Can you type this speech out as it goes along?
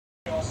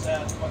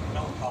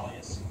melancholy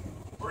is.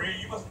 Maria,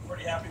 you must be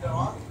pretty happy though,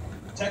 huh?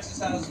 Texas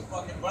has a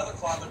fucking weather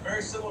climate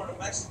very similar to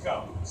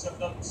Mexico, except it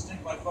doesn't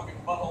stink like fucking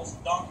buttholes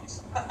from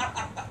donkeys. I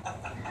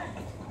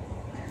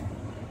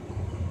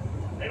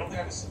don't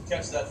think I can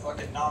catch that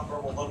fucking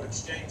nonverbal love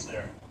exchange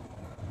there.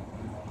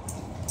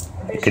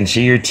 I can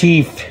see your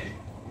teeth.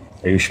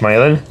 Are you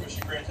smiling?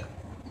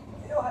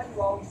 You know how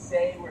you always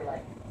say we're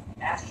like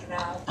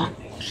astronauts, we're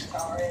big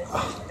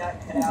guitarists, we're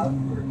not cut out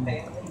for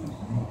family?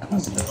 I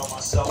said that on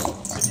myself.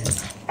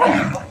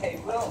 Okay,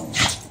 well,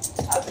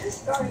 I've been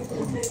starting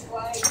to think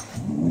like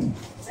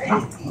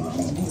crazy.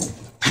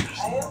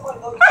 I am one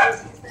of those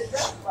persons that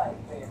does like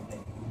family.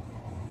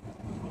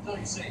 What the hell are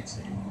you saying,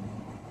 Steve?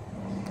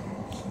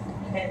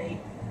 Kenny,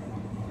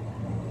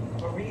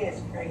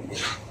 Maria's pregnant.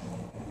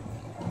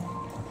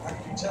 How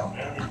can you tell,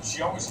 man? I mean,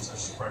 she always says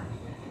she's pregnant.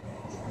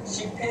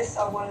 She pissed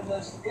on one of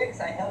those sticks.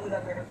 I held it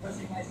under her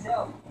pussy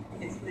myself.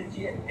 It's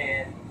legit,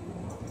 man.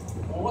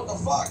 Well, what the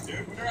fuck,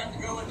 dude? We're gonna have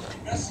to go and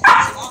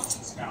investigate some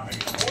options now.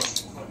 Maybe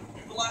abortion clinic.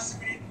 Dude, the last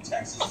thing we need in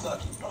Texas is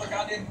another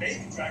goddamn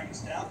baby dragging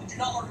us down. Did you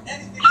not learn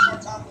anything from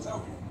our time in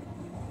Tokyo?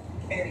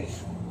 Kenny,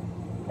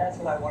 that's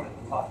what I wanted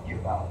to talk to you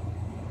about.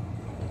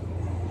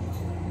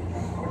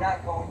 We're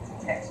not going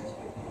to Texas with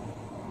you.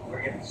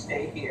 We're going to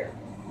stay here.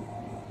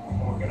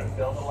 And we're going to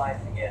build a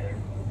life together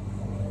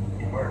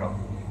in Myrtle.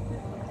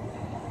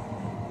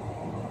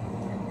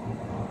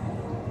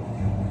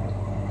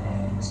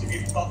 So have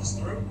you thought this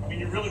through? I mean,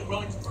 you're really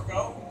willing to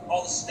forgo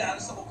all the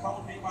status that will come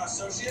with being my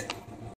associate?